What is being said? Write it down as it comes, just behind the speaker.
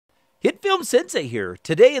Hit Film Sensei here.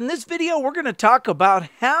 Today in this video, we're going to talk about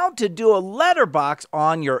how to do a letterbox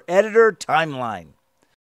on your editor timeline.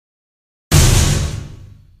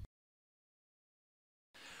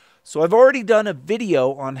 So I've already done a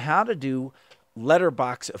video on how to do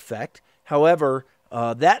Letterbox Effect. However,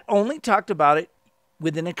 that only talked about it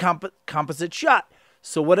within a composite shot.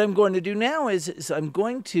 So what I'm going to do now is I'm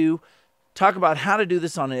going to talk about how to do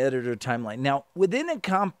this on an editor timeline. Now, within a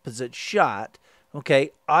composite shot,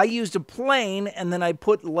 okay, I used a plane and then I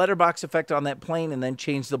put Letterbox Effect on that plane and then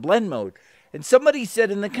changed the blend mode. And somebody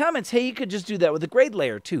said in the comments, hey, you could just do that with a grade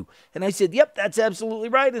layer too. And I said, yep, that's absolutely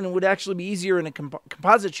right. And it would actually be easier in a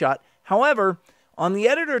composite shot. However, on the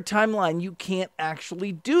editor timeline, you can't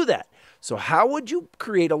actually do that. So how would you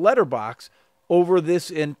create a letterbox over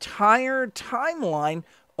this entire timeline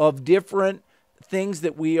of different things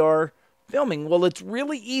that we are filming? Well, it's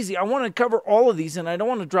really easy. I want to cover all of these, and I don't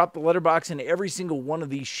want to drop the letterbox into every single one of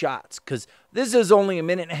these shots because this is only a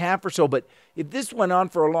minute and a half or so, but if this went on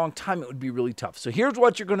for a long time, it would be really tough. So here's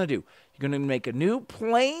what you're going to do. You're going to make a new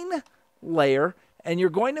plain layer, and you're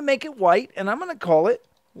going to make it white, and I'm going to call it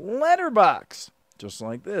letterbox, just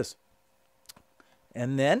like this.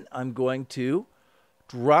 And then I'm going to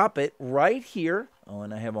drop it right here. Oh,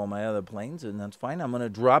 and I have all my other planes, and that's fine. I'm going to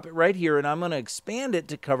drop it right here, and I'm going to expand it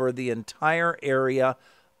to cover the entire area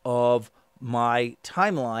of my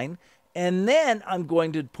timeline. And then I'm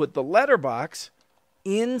going to put the letterbox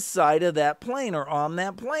inside of that plane or on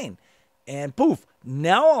that plane. And poof,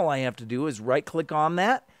 now all I have to do is right-click on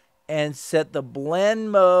that and set the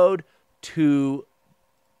blend mode to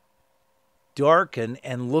darken,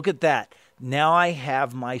 and look at that. Now I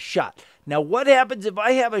have my shot. Now what happens if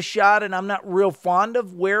I have a shot and I'm not real fond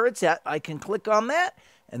of where it's at? I can click on that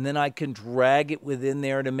and then I can drag it within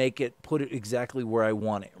there to make it, put it exactly where I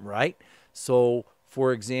want it, right? So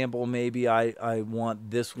for example, maybe I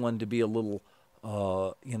want this one to be a little,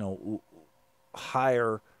 you know,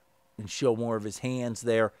 higher and show more of his hands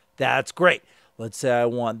there. That's great. Let's say I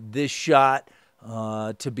want this shot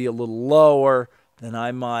to be a little lower, then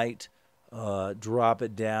I might drop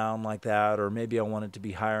it down like that, or maybe I want it to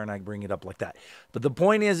be higher and I bring it up like that. But the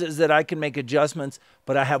point is that I can make adjustments,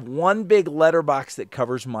 but I have one big letterbox that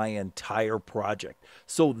covers my entire project.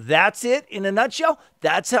 So that's it in a nutshell.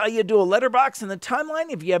 That's how you do a letterbox in the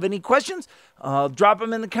timeline. If you have any questions, drop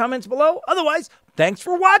them in the comments below. Otherwise, thanks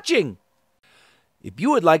for watching. If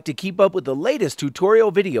you would like to keep up with the latest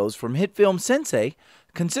tutorial videos from Hit Film Sensei,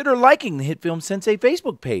 consider liking the Hit Film Sensei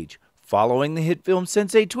Facebook page, following the Hit Film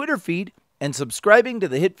Sensei Twitter feed, and subscribing to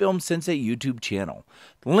the Hit Film Sensei YouTube channel.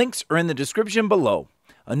 The links are in the description below.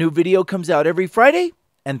 A new video comes out every Friday,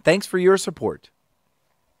 and thanks for your support.